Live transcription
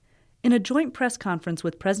In a joint press conference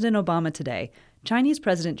with President Obama today, Chinese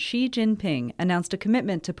President Xi Jinping announced a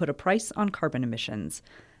commitment to put a price on carbon emissions.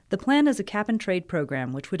 The plan is a cap-and-trade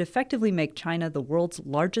program which would effectively make China the world's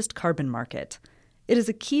largest carbon market. It is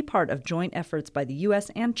a key part of joint efforts by the U.S.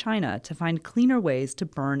 and China to find cleaner ways to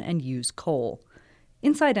burn and use coal.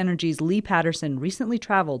 Inside Energy's Lee Patterson recently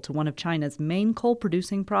traveled to one of China's main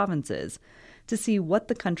coal-producing provinces to see what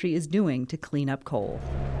the country is doing to clean up coal.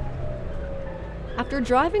 After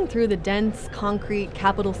driving through the dense, concrete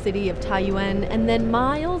capital city of Taiyuan and then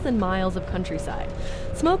miles and miles of countryside,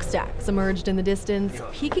 smokestacks emerged in the distance,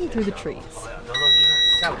 peeking through the trees.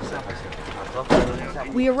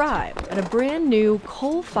 We arrived at a brand new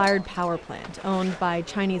coal-fired power plant owned by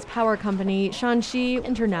Chinese power company Shanxi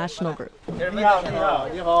International Group.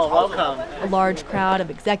 Welcome. A large crowd of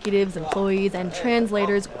executives, employees, and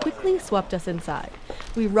translators quickly swept us inside.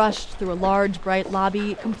 We rushed through a large, bright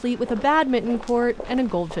lobby, complete with a badminton court and a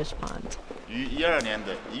goldfish pond.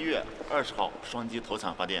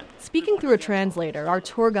 Speaking through a translator, our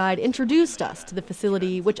tour guide introduced us to the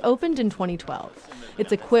facility, which opened in 2012.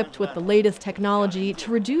 It's equipped with the latest technology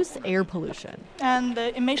to reduce air pollution. And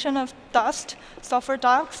the emission of dust, sulfur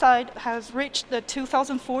dioxide, has reached the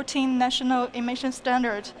 2014 national emission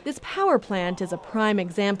standard. This power plant is a prime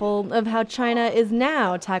example of how China is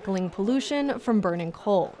now tackling pollution from burning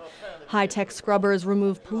coal. High-tech scrubbers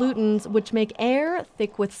remove pollutants, which make air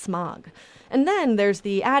thick with smog. And then there's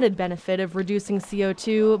the added benefit of reducing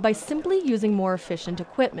CO2 by simply using more efficient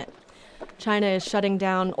equipment. China is shutting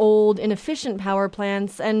down old, inefficient power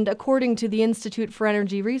plants and, according to the Institute for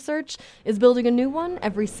Energy Research, is building a new one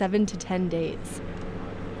every 7 to 10 days.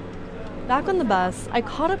 Back on the bus, I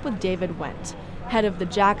caught up with David Wendt, head of the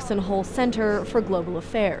Jackson Hole Center for Global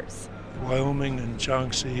Affairs. Wyoming and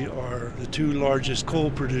Jiangxi are the two largest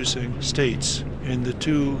coal-producing states and the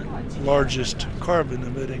two largest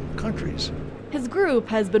carbon-emitting countries. His group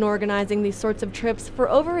has been organizing these sorts of trips for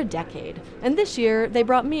over a decade, and this year they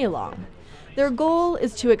brought me along. Their goal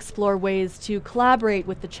is to explore ways to collaborate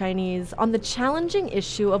with the Chinese on the challenging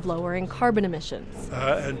issue of lowering carbon emissions.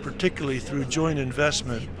 And particularly through joint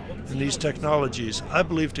investment in these technologies. I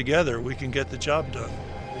believe together we can get the job done.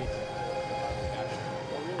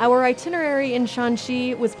 Our itinerary in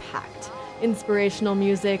Shanxi was packed. Inspirational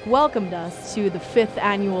music welcomed us to the 5th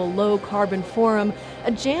annual Low Carbon Forum,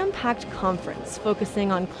 a jam-packed conference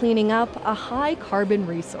focusing on cleaning up a high-carbon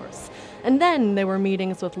resource. And then there were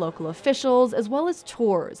meetings with local officials, as well as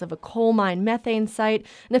tours of a coal mine methane site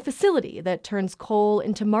and a facility that turns coal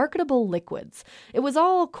into marketable liquids. It was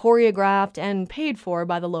all choreographed and paid for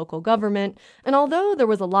by the local government, and although there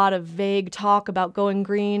was a lot of vague talk about going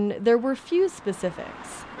green, there were few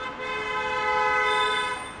specifics.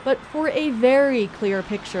 But for a very clear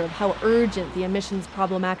picture of how urgent the emissions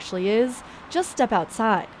problem actually is, just step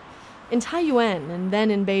outside. In Taiyuan and then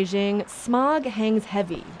in Beijing, smog hangs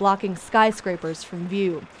heavy, blocking skyscrapers from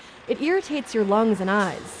view. It irritates your lungs and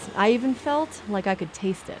eyes. I even felt like I could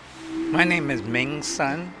taste it. My name is Ming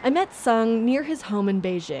Sun. I met Sung near his home in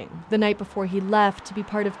Beijing, the night before he left to be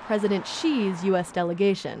part of President Xi's U.S.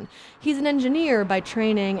 delegation. He's an engineer by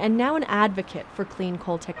training and now an advocate for clean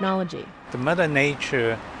coal technology. The Mother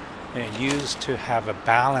Nature used to have a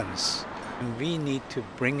balance, and we need to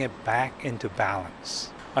bring it back into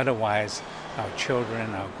balance. Otherwise, our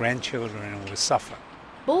children, our grandchildren will suffer.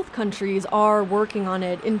 Both countries are working on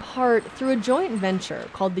it in part through a joint venture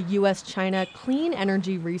called the U.S.-China Clean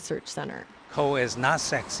Energy Research Center. Coal is not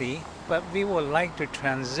sexy, but we would like to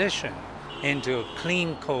transition into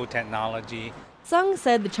clean coal technology. Sung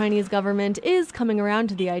said the Chinese government is coming around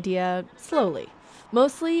to the idea slowly,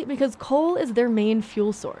 mostly because coal is their main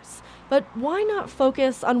fuel source. But why not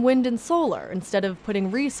focus on wind and solar instead of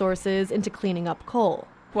putting resources into cleaning up coal?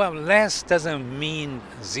 Well, less doesn't mean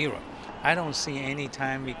zero. I don't see any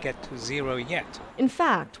time we get to zero yet. In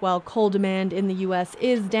fact, while coal demand in the U.S.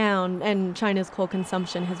 is down and China's coal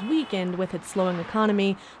consumption has weakened with its slowing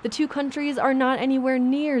economy, the two countries are not anywhere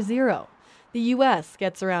near zero. The U.S.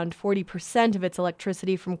 gets around 40% of its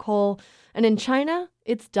electricity from coal, and in China,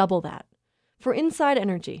 it's double that. For Inside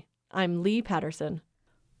Energy, I'm Lee Patterson.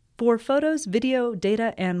 For photos, video,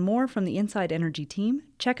 data, and more from the Inside Energy team,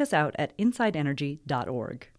 check us out at insideenergy.org.